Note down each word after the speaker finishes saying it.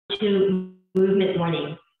to Movement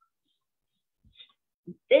Morning.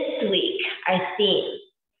 This week, our theme,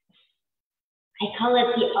 I call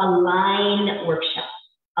it the Align Workshop.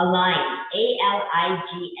 Align,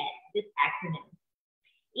 A-L-I-G-N, this acronym.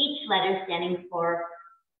 Each letter standing for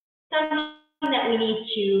something that we need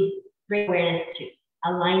to bring awareness to.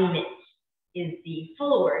 Alignment is the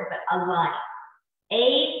full word, but align.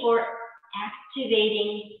 A for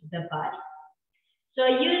activating the body. So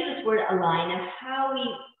I use this word align of how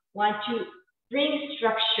we want to bring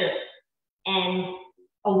structure and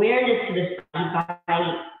awareness to this body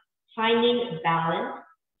by finding balance,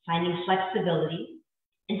 finding flexibility,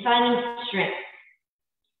 and finding strength.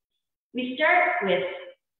 We start with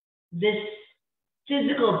this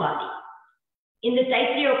physical body. In the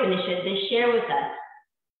Taittiriya Upanishad, they share with us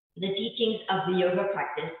the teachings of the yoga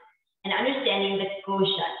practice and understanding the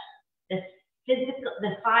koshas,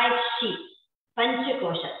 the 5 sheets, pancha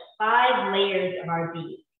koshas, 5 layers of our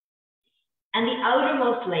being. And the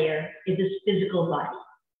outermost layer is this physical body,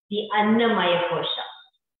 the Annamaya kosha.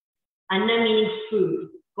 Anna meaning food,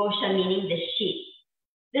 kosha meaning the sheet.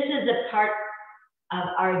 This is the part of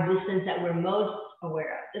our existence that we're most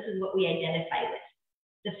aware of. This is what we identify with.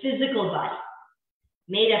 The physical body,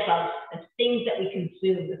 made up of the things that we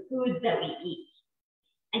consume, the foods that we eat.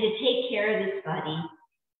 And to take care of this body,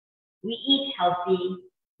 we eat healthy,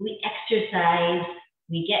 we exercise,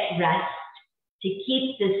 we get rest to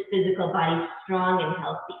keep this physical body strong and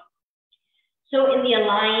healthy. So in the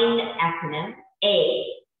Align acronym, A,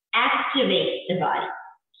 activate the body.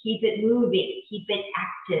 Keep it moving, keep it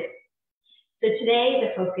active. So today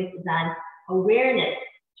the focus is on awareness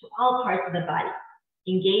to all parts of the body,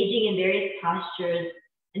 engaging in various postures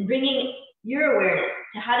and bringing your awareness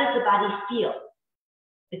to how does the body feel,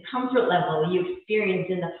 the comfort level you experience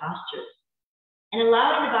in the postures, and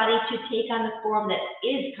allowing the body to take on the form that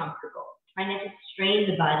is comfortable, trying not to strain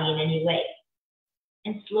the body in any way,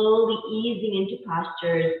 and slowly easing into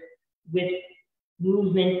postures with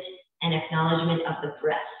movement and acknowledgement of the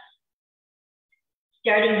breath.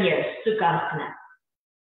 Starting here, Sukhasana.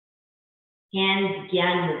 Hands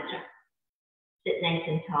Gyan Mudra. Sit nice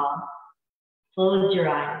and tall. Close your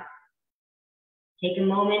eyes. Take a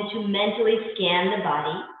moment to mentally scan the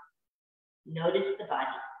body. Notice the body.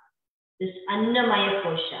 This Annamaya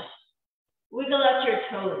Kosha. Wiggle out your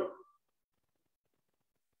toes.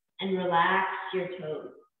 And relax your toes.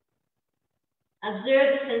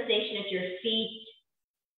 Observe the sensation of your feet,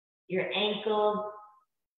 your ankles.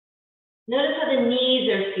 Notice how the knees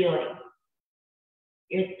are feeling.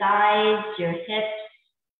 Your thighs, your hips.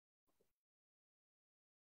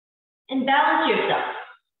 And balance yourself.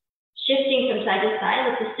 Shifting from side to side,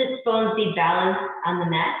 let the sit bones be balanced on the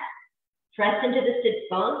mat. Press into the sit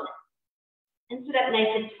bones and sit up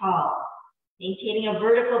nice and tall, maintaining a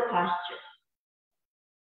vertical posture.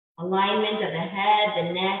 Alignment of the head,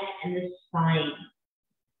 the neck, and the spine.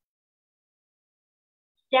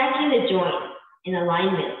 Stacking the joints in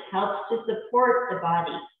alignment helps to support the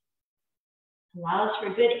body. Allows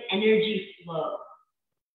for good energy flow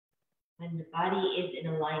when the body is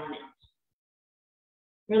in alignment.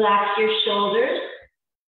 Relax your shoulders,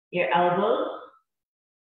 your elbows.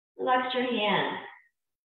 Relax your hands.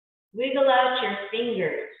 Wiggle out your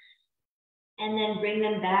fingers and then bring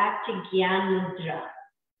them back to Gyan Mudra.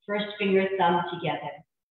 First finger, thumb together.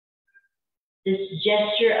 This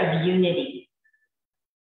gesture of unity.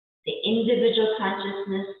 The individual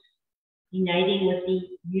consciousness uniting with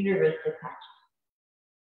the universal consciousness.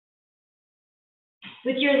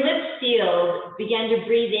 With your lips sealed, begin to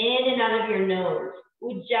breathe in and out of your nose.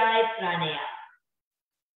 Ujjayi Pranayamaya.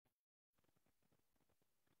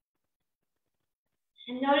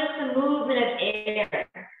 And notice the movement of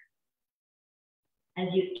air. As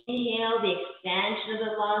you inhale, the expansion of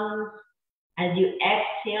the lungs. As you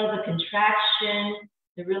exhale, the contraction,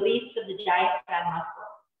 the release of the diaphragm muscle.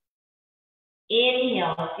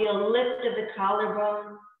 Inhale, feel lift of the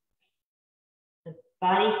collarbone. The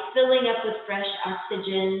body filling up with fresh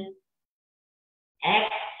oxygen.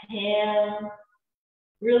 Exhale,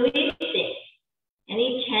 releasing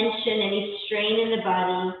any tension, any strain in the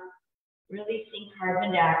body, releasing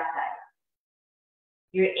carbon dioxide.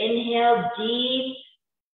 Your inhale, deep,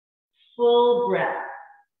 full breath.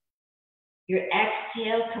 Your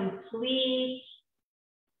exhale, complete,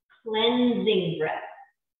 cleansing breath.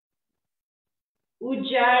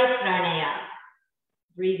 Ujjayi Pranayamaya.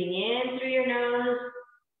 Breathing in through your nose,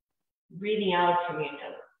 breathing out from your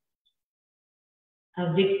nose.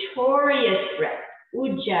 A victorious breath.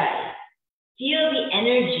 Ujjayi. Feel the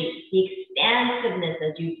energy, the expansiveness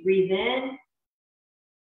as you breathe in.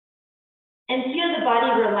 And feel the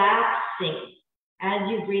body relaxing as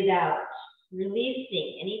you breathe out,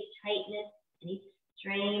 releasing any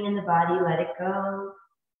the body, let it go.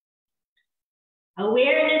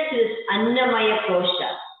 Awareness is Annamaya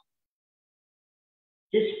Kosha,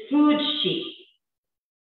 this food sheet,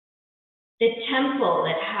 the temple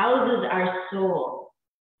that houses our soul.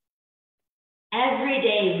 Every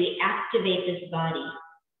day we activate this body.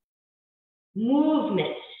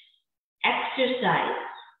 Movement, exercise,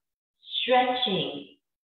 stretching,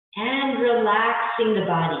 and relaxing the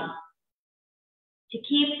body to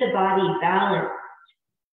keep the body balanced,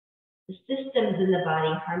 the systems in the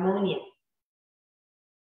body harmonious.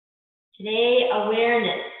 Today,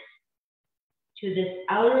 awareness to this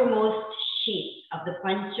outermost sheet of the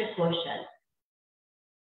Pancha Koshas.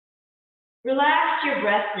 Relax your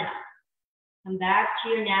breath now. Come back to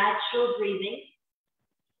your natural breathing.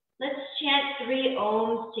 Let's chant 3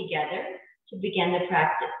 Oms together to begin the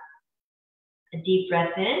practice. A deep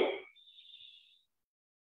breath in.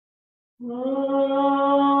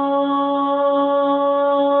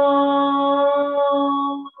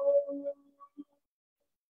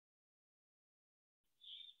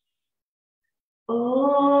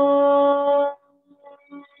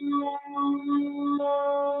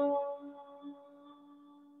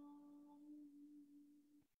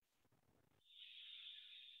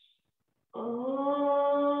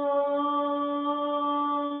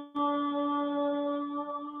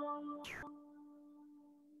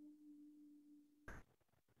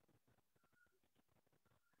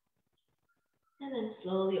 And then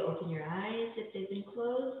slowly open your eyes if they've been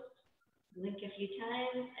closed. Blink a few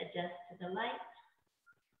times, adjust to the light.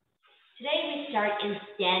 Today we start in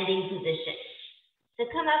standing position. So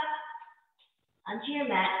come up onto your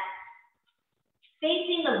mat,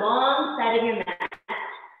 facing the long side of your mat.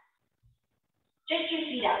 Stretch your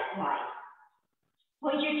feet out wide.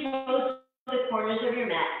 Point your toes to the corners of your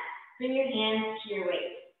mat. Bring your hands to your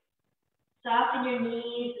waist. Soften your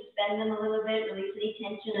knees, suspend them a little bit, release any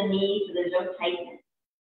tension in the knees so there's no tightness.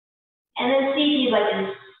 And then see if you'd like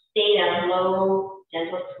to stay down low,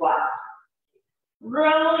 gentle squat.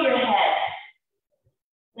 Roll your head.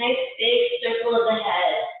 Nice big circle of the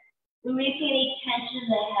head. Releasing any tension in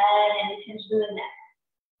the head, any tension in the neck.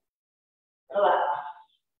 Relax.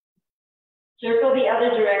 Circle the other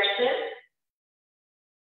direction.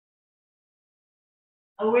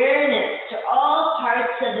 Awareness to all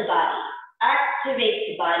parts of the body. Activate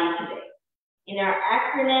the body today. In our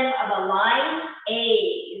acronym of ALIGN, A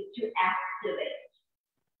is to activate.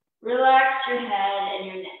 Relax your head and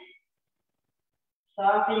your neck.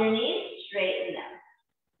 Soften your knees, straighten them.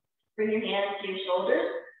 Bring your hands to your shoulders.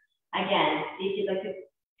 Again, see if you'd like to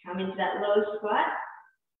come into that low squat.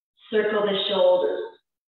 Circle the shoulders.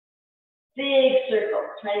 Big circle.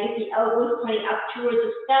 Try to get the elbows pointing up towards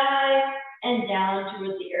the sky and down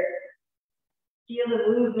towards the earth. Feel the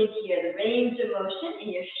movement here, the range of motion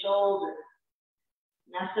in your shoulders.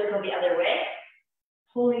 Now circle the other way.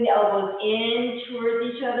 Pulling the elbows in towards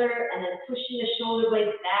each other and then pushing the shoulder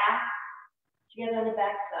blades back together on the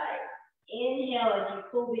back side. Inhale as you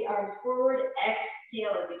pull the arms forward.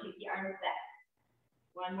 Exhale as you take the arms back.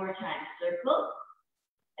 One more time. Circle.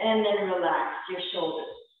 And then relax your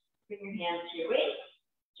shoulders. Bring your hands to your waist.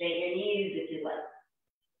 Straighten your knees if you like.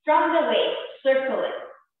 From the waist, circle it.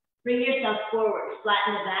 Bring yourself forward.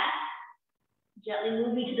 Flatten the back. Gently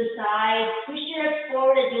moving to the side. Push your hips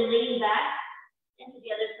forward as you lean back. And to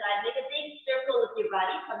the other side. Make a big circle with your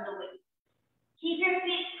body from the waist. Keep your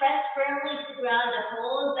feet pressed firmly to the ground to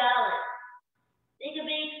hold balance. Make a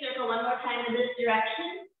big circle one more time in this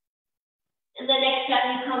direction. And the next time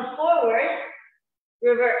you come forward,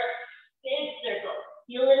 reverse. Big circle.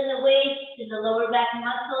 Feel it in the waist, in the lower back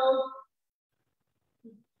muscles.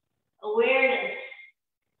 Awareness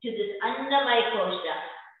to this Anandamaya Kosha,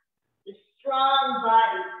 the strong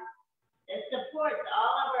body that supports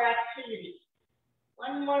all of our activities.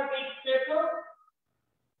 One more big circle,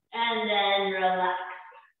 and then relax.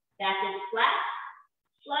 Back is flat.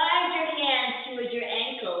 Slide your hands towards your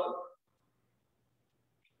ankles.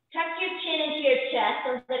 Tuck your chin into your chest so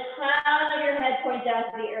the crown of your head points down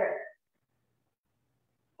to the earth.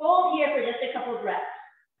 Hold here for just a couple breaths.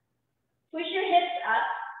 Push your hips up.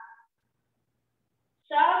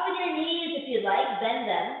 Soften your knees if you'd like, bend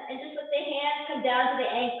them, and just let the hands come down to the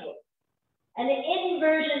ankles. And an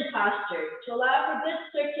inversion posture to allow for good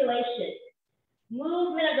circulation.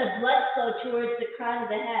 Movement of the blood flow towards the crown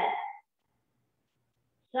of the head.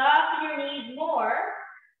 Soften your knees more,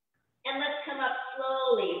 and let's come up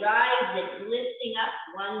slowly, rising, lifting up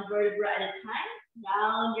one vertebra at a time.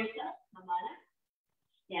 Round yourself, come on up,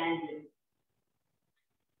 standing.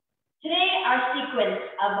 Today, our sequence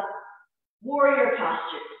of warrior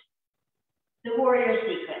postures, the warrior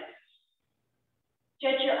sequence.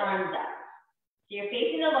 Stretch your arms up. you're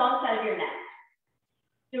facing the long side of your mat.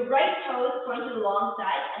 The right toes point to the long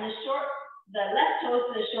side and the left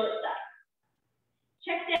toes to the short side.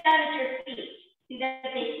 Check down at your feet. See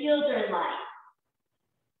that the heels are in line.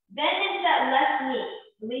 Bend into that left knee,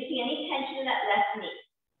 releasing any tension in that left knee.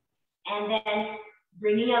 And then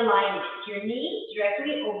bringing alignment. Your knee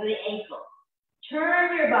directly over the ankle.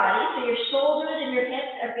 Turn your body so your shoulders and your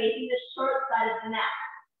hips are facing the short side of the mat.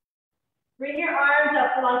 Bring your arms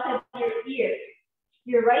up alongside your ears.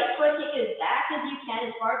 Your right foot, take it as back as you can,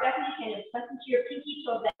 as far back as you can, and press into your pinky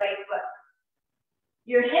toe of that right foot.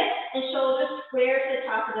 Your hips and shoulders square to the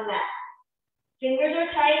top of the mat. Fingers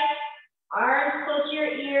are tight, arms close to your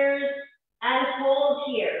ears, and hold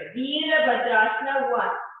here. Virabhadrasana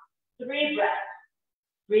 1. 3 breaths.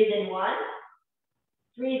 Breathe in 1.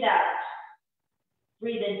 Breathe out.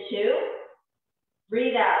 Breathe in 2.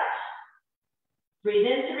 Breathe out. Breathe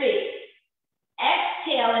in 3.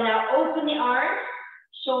 Exhale, and now open the arms,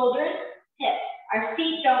 shoulders, hips. Our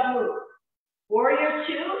feet don't move. Warrior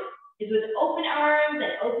 2 is with open arms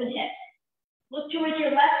and open hips. Look towards your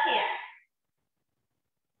left hand.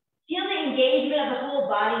 Feel the engagement of the whole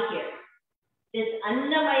body here. This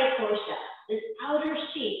Annamaya Kosha, this outer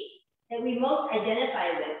sheath that we most identify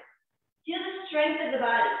with. Feel the strength of the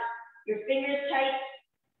body. Your fingers tight,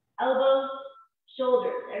 elbows,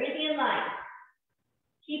 shoulders, everything in line.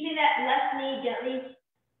 Keeping that left knee gently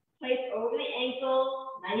placed over the ankle,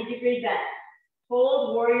 90-degree bend.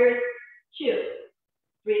 Hold warrior 2.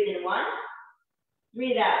 Breathe in 1.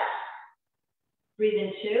 Breathe out. Breathe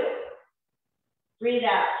in 2. Breathe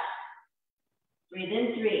out. Breathe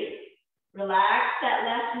in 3. Relax that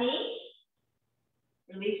left knee.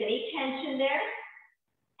 Release any tension there.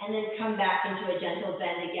 And then come back into a gentle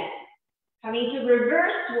bend again. Coming to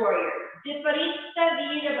reverse warrior. Viparita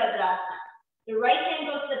Virabhadrasana. The right hand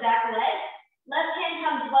goes to the back leg. Left hand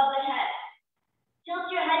comes above the head. Tilt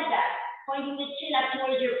your head back, pointing the chin up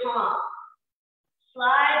towards your palm.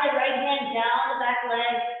 Slide the right hand down the back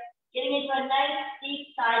leg, getting into a nice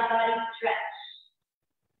deep side body stretch.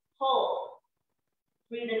 Hold.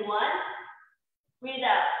 Breathe in 1. Breathe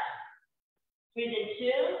out. Breathe in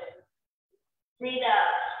 2. Breathe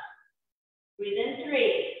out. Breathe in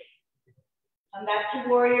 3. Come back to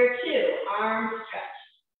warrior 2. Arms stretch.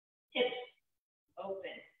 Hips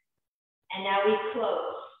open. And now we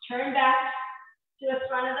close. Turn back to the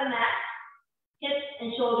front of the mat. Hips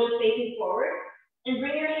and shoulders facing forward. And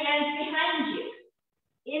bring your hands behind you.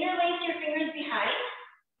 Interlace your fingers behind.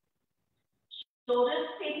 Shoulders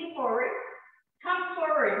facing forward. Come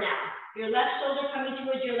forward now. Your left shoulder coming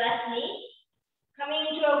towards your left knee.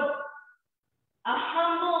 Coming into a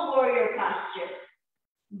humble warrior posture.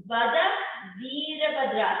 Baddha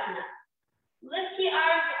Virabhadrasana. Lift the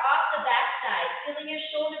arms off the backside, feeling your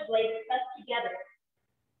shoulder blades pressed together.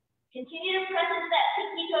 Continue to press into that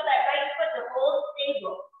pinky toe of that right foot to hold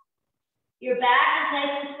stable. Your back is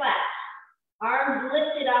nice and flat. Arms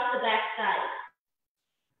lifted off the backside.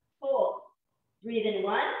 Hold. Breathe in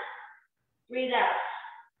 1. Breathe out.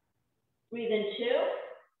 Breathe in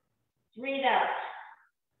 2. Breathe out.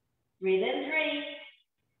 Breathe in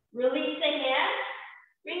 3. Release the hand.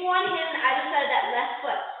 Bring one hand on either side of that left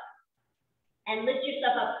foot. And lift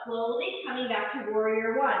yourself up slowly, coming back to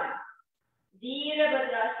warrior 1.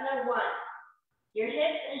 Virabhadrasana 1. Your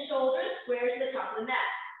hips and shoulders square to the top of the mat.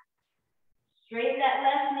 Straighten that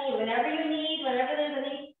left knee whenever you need, whenever there's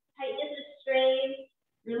any tightness or strain,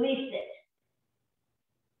 release it.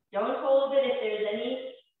 Don't hold it if there's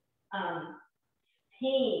any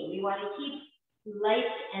pain. We want to keep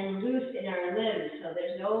light and loose in our limbs so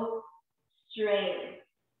there's no strain.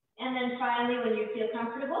 And then finally, when you feel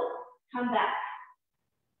comfortable, come back.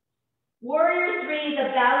 Warrior 3 is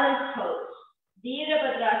a balance pose.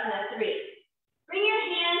 Virabhadrasana 3. Bring your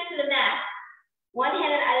hands to the mat. One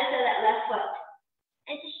hand on either side of that left foot.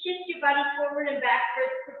 And to shift your body forward and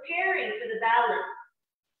backwards, preparing for the balance.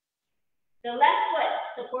 The left foot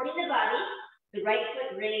supporting the body, the right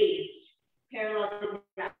foot raised, parallel to the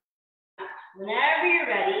ground. Whenever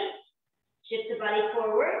you're ready, shift the body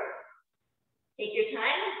forward. Take your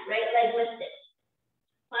time, right leg lifted.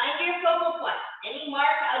 Find your focal point, any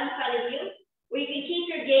mark out in front of you where you can keep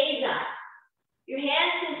your gaze on. Your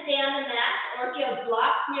hands can stay on the mat, or if you have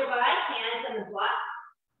blocks nearby, hands on the block.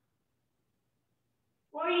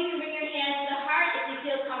 Or you can bring your hands to the heart if you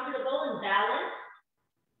feel comfortable and balanced.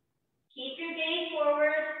 Keep your gaze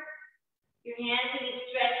forward. Your hands can be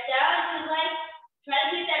stretched out if you like. Try to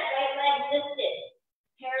keep that right leg lifted,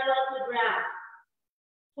 parallel to the ground.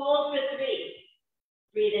 Hold for 3.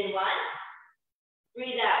 Breathe in 1.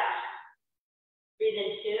 Breathe out. Breathe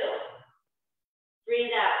in 2.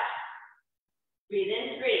 Breathe out. Breathe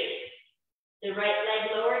in 3. The right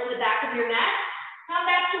leg lower to the back of your mat. Come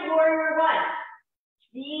back to warrior one.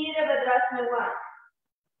 Virabhadrasana one.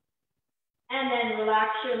 And then relax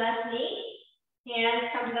your left knee.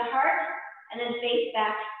 Hands come to the heart. And then face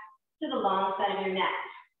back to the long side of your mat.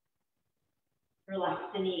 Relax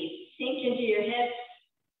the knees. Sink into your hips.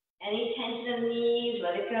 Any tension in the knees,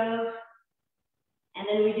 let it go. And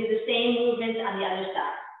then we do the same movement on the other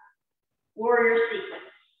side. Warrior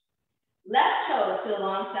sequence. Left toes to the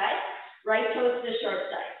long side. Right toes to the short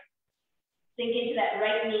side. Sink into that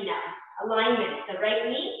right knee now. Alignment. The right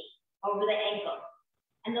knee over the ankle.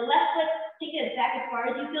 And the left foot, take it back as far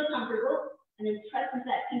as you feel comfortable. And then press into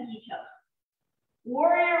that pinky toe.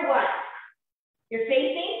 Warrior one. You're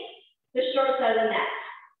facing the short side of the mat.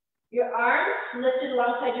 Your arms lifted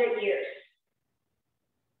alongside your ears.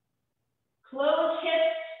 Close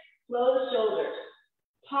hips, close shoulders.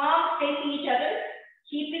 Palms facing each other,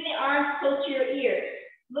 keeping the arms close to your ears.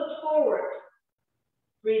 Look forward.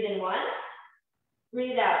 Breathe in one.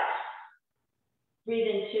 Breathe out. Breathe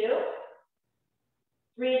in two.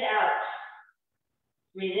 Breathe out.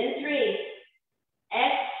 Breathe in three.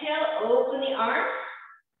 Exhale, open the arms.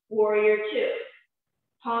 Warrior two.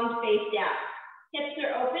 Palms face down. Hips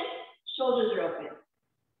are open, shoulders are open.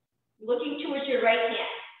 Looking towards your right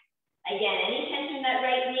hand. Again, any tension in that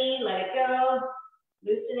right knee, let it go.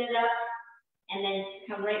 Loosen it up. And then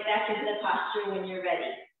come right back into the posture when you're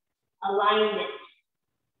ready. Alignment.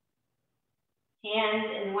 Hands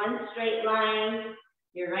in one straight line.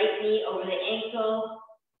 Your right knee over the ankle.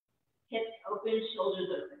 Hips open, shoulders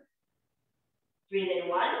open. Breathe in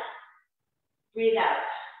one. Breathe out.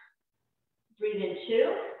 Breathe in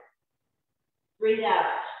two. Breathe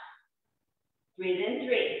out. Breathe in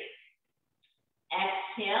three.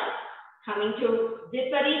 Exhale. Coming to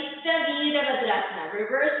Viparita Virabhadrasana,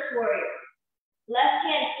 reverse warrior. Left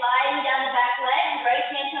hand sliding down the back leg, right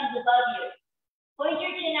hand comes above you. Point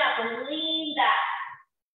your chin up and lean back.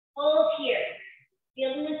 Hold here.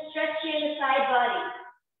 Feel the stretch here in the side body.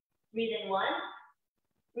 Breathe in one.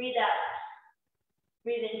 Breathe out.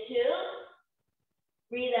 Breathe in two.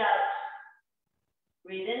 Breathe out.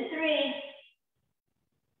 Breathe in three.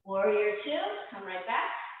 Warrior two. Come right back.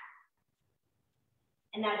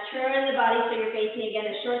 And now turn the body so you're facing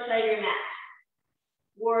again the short side of your mat.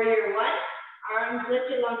 Warrior one. Arms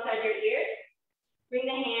lifted alongside your ears. Bring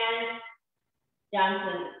the hands down to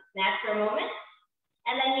the mat for a moment.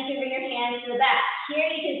 And then you can bring your hands to the back. Here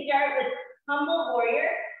you can start with humble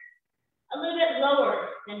warrior. A little bit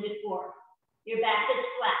lower than before. Your back is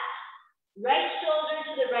flat. Right shoulder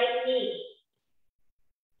to the right knee.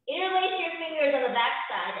 Interlace your fingers on the back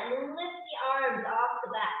side and lift the arms off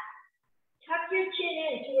the back. Tuck your chin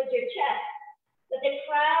in towards your chest. Let the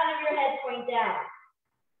crown of your head point down.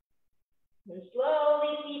 And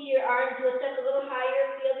slowly see if your arms lift up a little higher.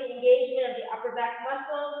 Feel the engagement of the upper back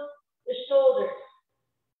muscles, the shoulders.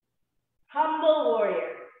 Humble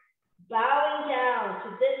warrior. Bowing down to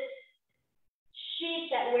this sheet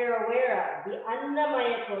that we're aware of, the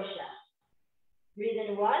Annamaya Kosha. Breathe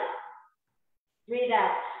in one. Breathe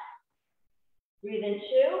out. Breathe in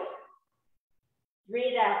two.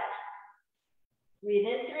 Breathe out. Breathe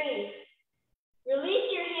in three. Release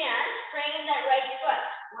your hands. Frame that right foot.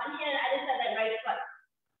 One hand on either side of that right foot.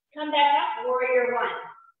 Come back up, warrior one.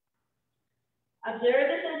 Observe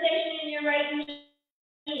the sensation in your right knee.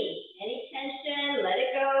 Any tension, let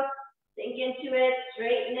it go. Sink into it,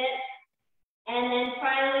 straighten it. And then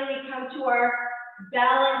finally we come to our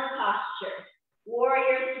balance posture.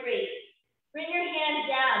 Warrior three. Bring your hands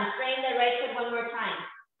down, frame the right foot one more time.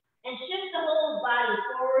 And shift the whole body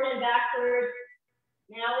forward and backwards.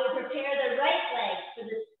 Now we prepare the right leg for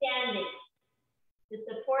the standing to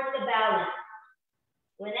support the balance.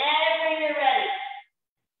 Whenever you're ready,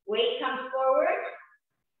 weight comes forward.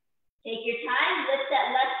 Take your time, lift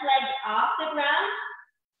that left leg off the ground,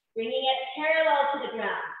 bringing it parallel to the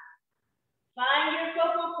ground. Find your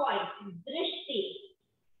focal point, drishti.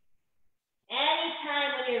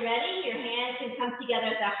 Anytime when you're ready, your hands can come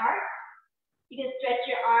together at the heart. You can stretch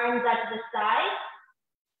your arms out to the side,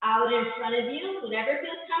 out in front of you, whenever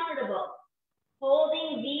feels comfortable.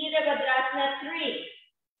 Holding Virabhadrasana 3.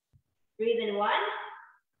 Breathe in 1.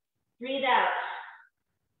 Breathe out.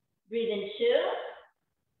 Breathe in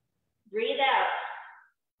 2. Breathe out.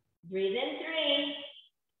 Breathe in 3.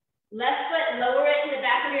 Left foot, lower it to the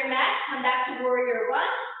back of your mat. Come back to warrior 1.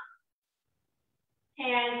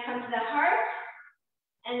 Hands come to the heart.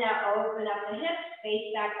 And now open up the hips,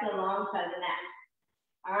 face back to the long side of the mat.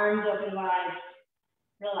 Arms open wide.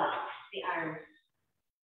 Relax the arms.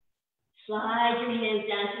 Slide your hands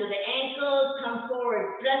down to the ankles. Come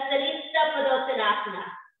forward. Prasarita Padottanasana.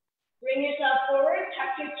 Bring yourself forward,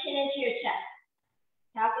 tuck your chin into your chest.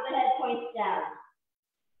 Top of the head points down.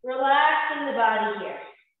 Relaxing the body here.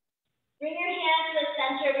 Bring your hands to the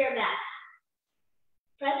center of your mat.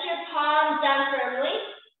 Press your palms down firmly.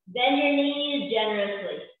 Bend your knees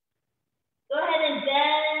generously. Go ahead and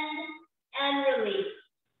bend and release.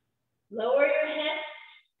 Lower your hips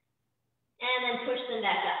and then push them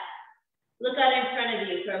back up. Look out in front of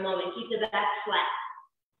you for a moment. Keep the back flat.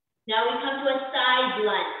 Now we come to a side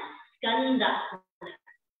lunge, Skandasana.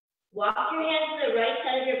 Walk your hands to the right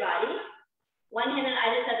side of your body. One hand on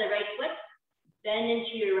either side of the right foot. Bend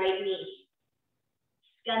into your right knee.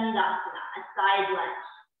 Skandasana, a side lunge.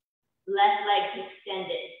 Left leg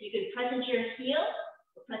extended. You can press into your heel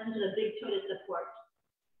or press into the big toe to support.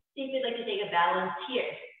 See if you'd like to take a balance here.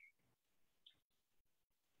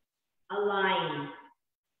 Align.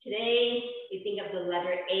 Today, we think of the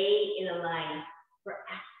letter A in align for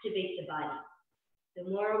activate the body. The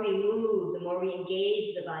more we move, the more we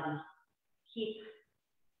engage the body. Keep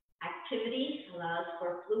activity allows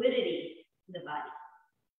for fluidity in the body.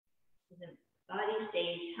 The body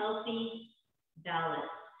stays healthy,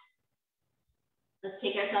 balanced. Let's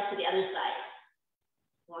take ourselves to the other side.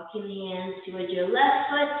 Walking the hands towards your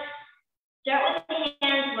left foot. Start with the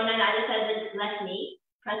hands, one on either side of the left knee.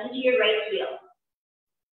 Press into your right heel.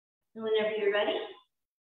 And whenever you're ready,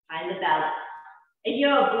 find the balance. If you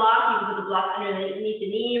have a block, you can put the block underneath the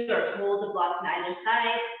knee or hold the block on either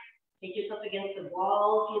side. Take yourself against the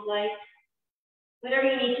wall if you'd like. Whatever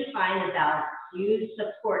you need to find the balance. Use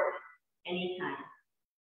support anytime.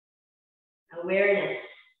 Awareness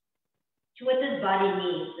to what this body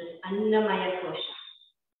needs, this Annamaya Kosha.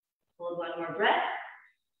 Hold one more breath.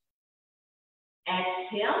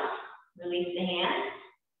 Exhale, release the hands.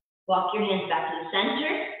 Walk your hands back to the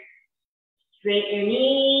center. Straighten your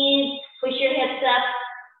knees, push your hips up,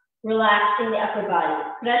 relaxing the upper body.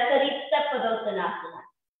 Prasarita Padottanasana.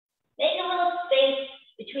 Make a little space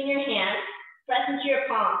between your hands, press into your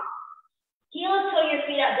palms. Heel and toe your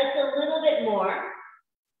feet out just a little bit more,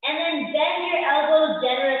 and then bend your elbows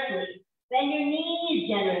generously. Bend your knees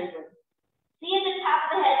generously. See if the top of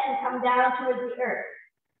the head can come down towards the earth.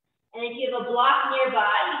 And if you have a block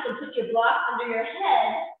nearby, you can put your block under your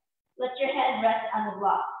head. Let your head rest on the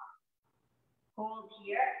block. Hold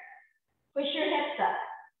here. Push your hips up.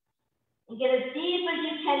 And get as deep as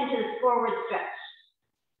you can into this forward stretch.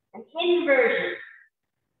 An inversion.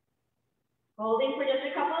 Holding for just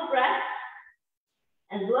a couple of breaths.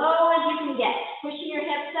 As low as you can get. Pushing your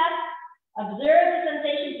hips up. Observe the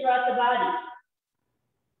sensation throughout the body.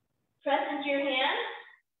 Press into your hands.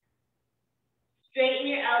 Straighten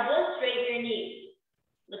your elbows, straighten your knees.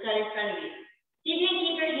 Look out in front of you. See if you can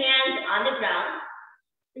keep your hands on the ground.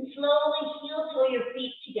 And slowly heel toe your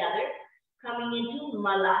feet together, coming into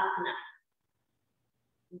Malasana.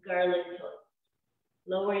 Garlic pose.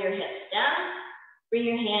 Lower your hips down. Bring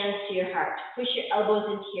your hands to your heart. Push your elbows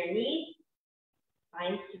into your knees.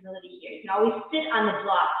 Find stability here. You can always sit on the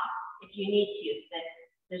block if you need to, if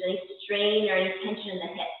there's any strain or any tension in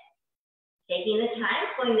the hip. Taking the time,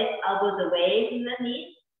 pulling the elbows away from the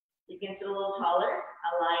knees. You can sit a little taller,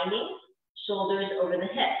 aligning, shoulders over the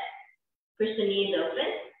hips. Push the knees open.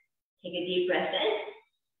 Take a deep breath in.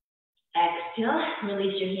 Exhale,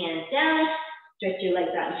 release your hands down. Stretch your legs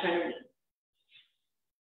out in front of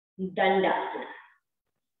you. Dandasana.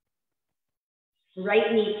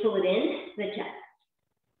 Right knee, pull it in, the chest.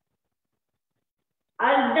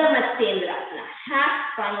 Anandamaya, half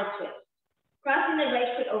spinal twist. Crossing the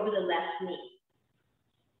right foot over the left knee.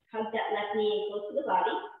 Hug that left knee in close to the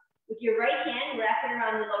body. With your right hand, wrap it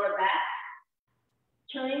around the lower back.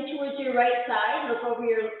 Turning towards your right side, look over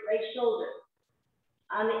your right shoulder.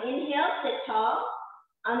 On the inhale, sit tall.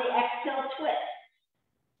 On the exhale, twist.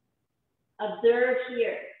 Observe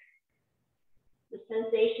here the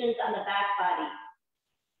sensations on the back body.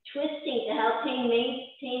 Twisting to help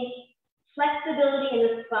maintain flexibility in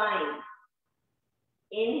the spine.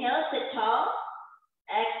 Inhale, sit tall.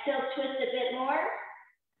 Exhale, twist a bit more.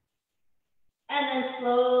 And then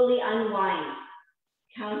slowly unwind.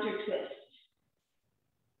 Counter twist.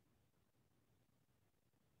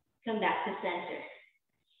 Come back to center.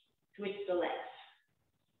 Switch the legs.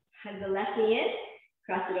 Hug the left knee in,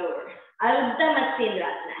 cross it over. Anandamaya,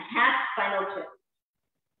 half spinal twist.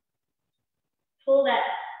 Pull that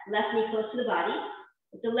left knee close to the body.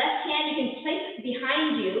 With the left hand, you can place it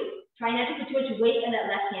behind you. Try not to put too much weight on that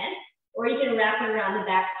left hand, or you can wrap it around the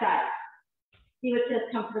back side. See what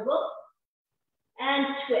feels comfortable. And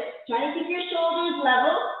twist. Try to keep your shoulders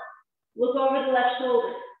level. Look over the left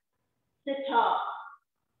shoulder. Sit tall.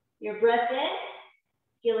 Your breath in,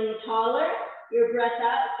 feeling taller. Your breath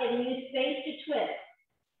out, giving you space to twist.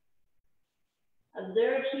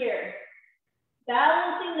 Observe here.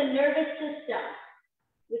 Balancing the nervous system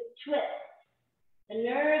with twists. The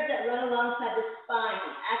nerves that run alongside the spine,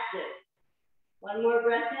 active. One more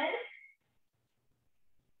breath in.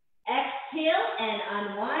 Exhale and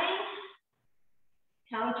unwind.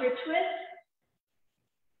 Counter twist.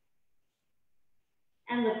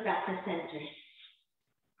 And look back to center.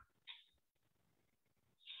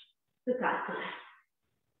 Sukhasana.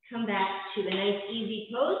 Come back to a nice easy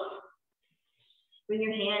pose. Bring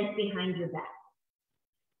your hands behind your back.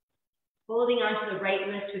 Holding onto the right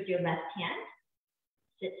wrist with your left hand.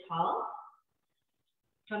 Sit tall.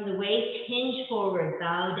 From the waist, hinge forward,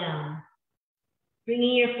 bow down.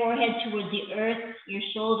 Bringing your forehead towards the earth, your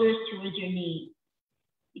shoulders towards your knees.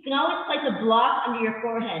 You can always place a block under your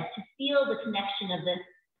forehead to feel the connection of the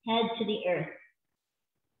head to the earth.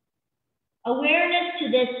 Awareness to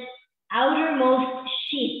this outermost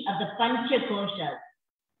sheath of the Pancha Koshas,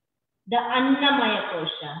 the Annamaya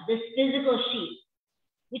Kosha, this physical sheath,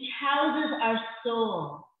 which houses our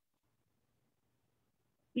soul.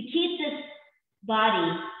 We keep this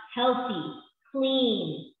body healthy,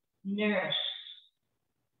 clean, nourished.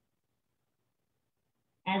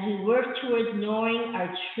 As we work towards knowing our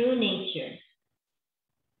true nature,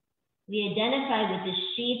 we identify with this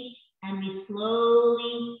sheath and we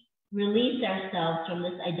slowly release ourselves from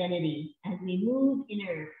this identity as we move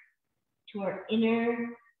inner to our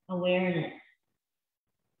inner awareness.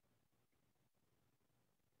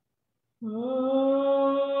 Om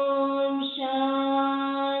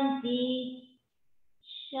Shanti,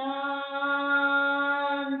 Shanti,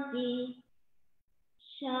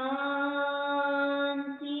 Shanti.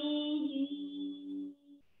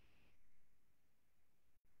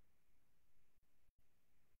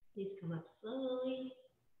 Please come up slowly.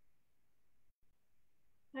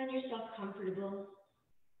 Find yourself comfortable.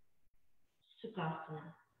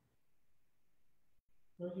 Sukhasana.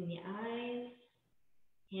 Closing the eyes.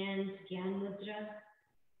 Hands, Gyan Mudra.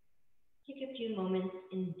 Take a few moments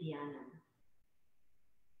in Dhyana.